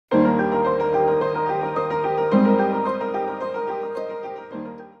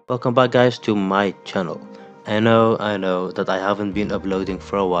Welcome back guys to my channel. I know that I haven't been uploading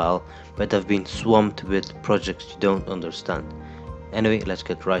for a while, but I've been swamped with projects you don't understand. Anyway, let's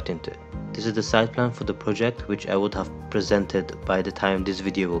get right into it. This is the site plan for the project, which I would have presented by the time this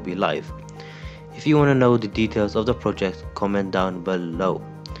video will be live. If you want to know the details of the project, comment down below.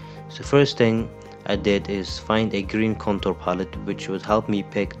 So first thing I did is find a green contour palette which would help me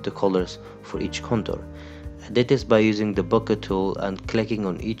pick the colors for each contour. I did this by using the bucket tool and clicking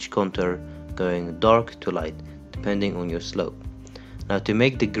on each contour, going dark to light depending on your slope. Now to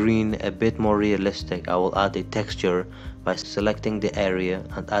make the green a bit more realistic, I will add a texture by selecting the area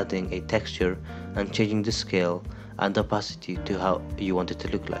and adding a texture and changing the scale and opacity to how you want it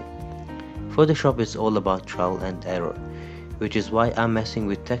to look like. Photoshop is all about trial and error, which is why I'm messing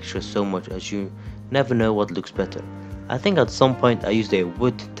with textures so much, as you never know what looks better. I think at some point I used a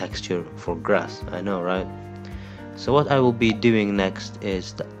wood texture for grass, I know, right? So what I will be doing next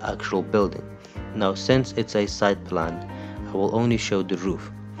is the actual building. Now since it's a site plan, I will only show the roof.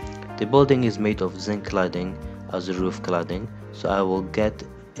 The building is made of zinc cladding as a roof cladding, so I will get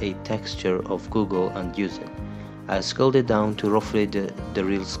a texture of Google and use it. I scaled it down to roughly the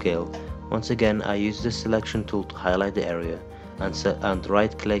real scale. Once again, I use the selection tool to highlight the area and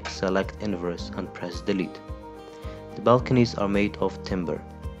right click, select inverse and press delete. The balconies are made of timber,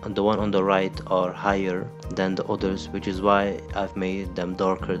 and the one on the right are higher than the others, which is why I've made them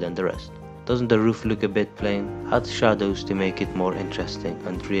darker than the rest. Doesn't the roof look a bit plain? Add shadows to make it more interesting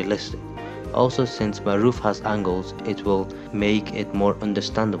and realistic. Also, since my roof has angles, it will make it more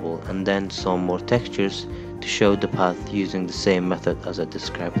understandable, and then some more textures to show the path using the same method as I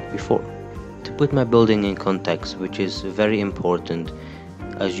described before. To put my building in context, which is very important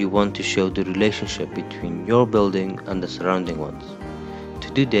as you want to show the relationship between your building and the surrounding ones. To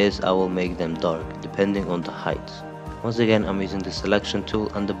do this, I will make them dark depending on the heights. Once again, I'm using the selection tool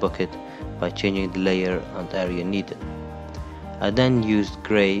and the bucket by changing the layer and area needed. I then used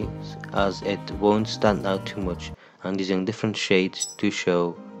grey as it won't stand out too much, and using different shades to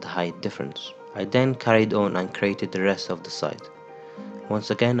show the height difference. I then carried on and created the rest of the site. Once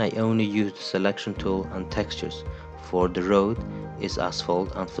again, I only used the selection tool and textures. For the road is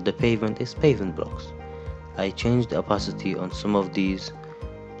asphalt and for the pavement is pavement blocks. I changed the opacity on some of these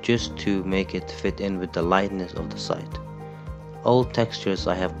just to make it fit in with the lightness of the site. All textures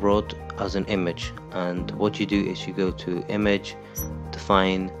I have brought as an image, and what you do is you go to image,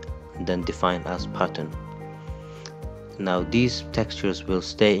 define, and then define as pattern. Now these textures will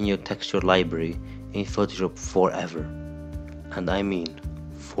stay in your texture library in Photoshop forever, and I mean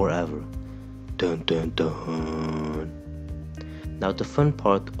forever. Dun dun dun. Now the fun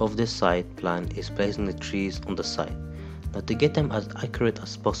part of this site plan is placing the trees on the site. Now to get them as accurate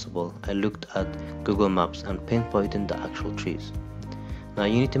as possible, I looked at Google Maps and pinpointed the actual trees. Now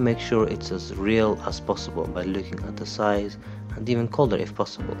you need to make sure it's as real as possible by looking at the size and even color if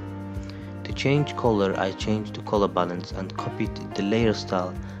possible. To change color, I changed the color balance and copied the layer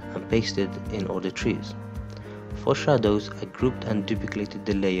style and pasted in all the trees. For shadows, I grouped and duplicated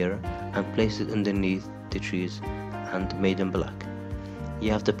the layer and placed it underneath the trees and made them black. You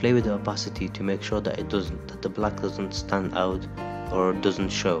have to play with the opacity to make sure that the black doesn't stand out or doesn't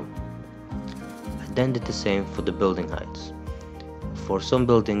show. I then did the same for the building heights. For some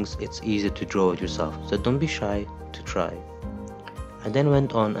buildings it's easy to draw it yourself, so don't be shy to try. I then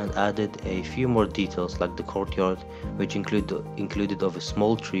went on and added a few more details, like the courtyard, which included of a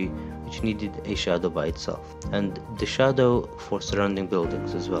small tree which needed a shadow by itself, and the shadow for surrounding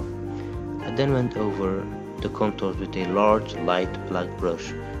buildings as well. I then went over the contours with a large light black brush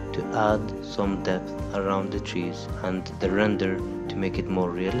to add some depth around the trees and the render to make it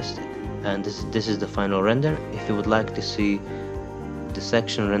more realistic. And this is the final render. If you would like to see the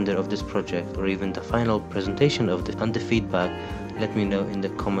section render of this project or even the final presentation of the feedback, let me know in the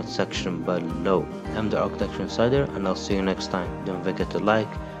comment section below. I'm the Architecture Insider, and I'll see you next time. Don't forget to like,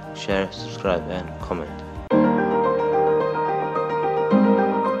 share, subscribe and comment.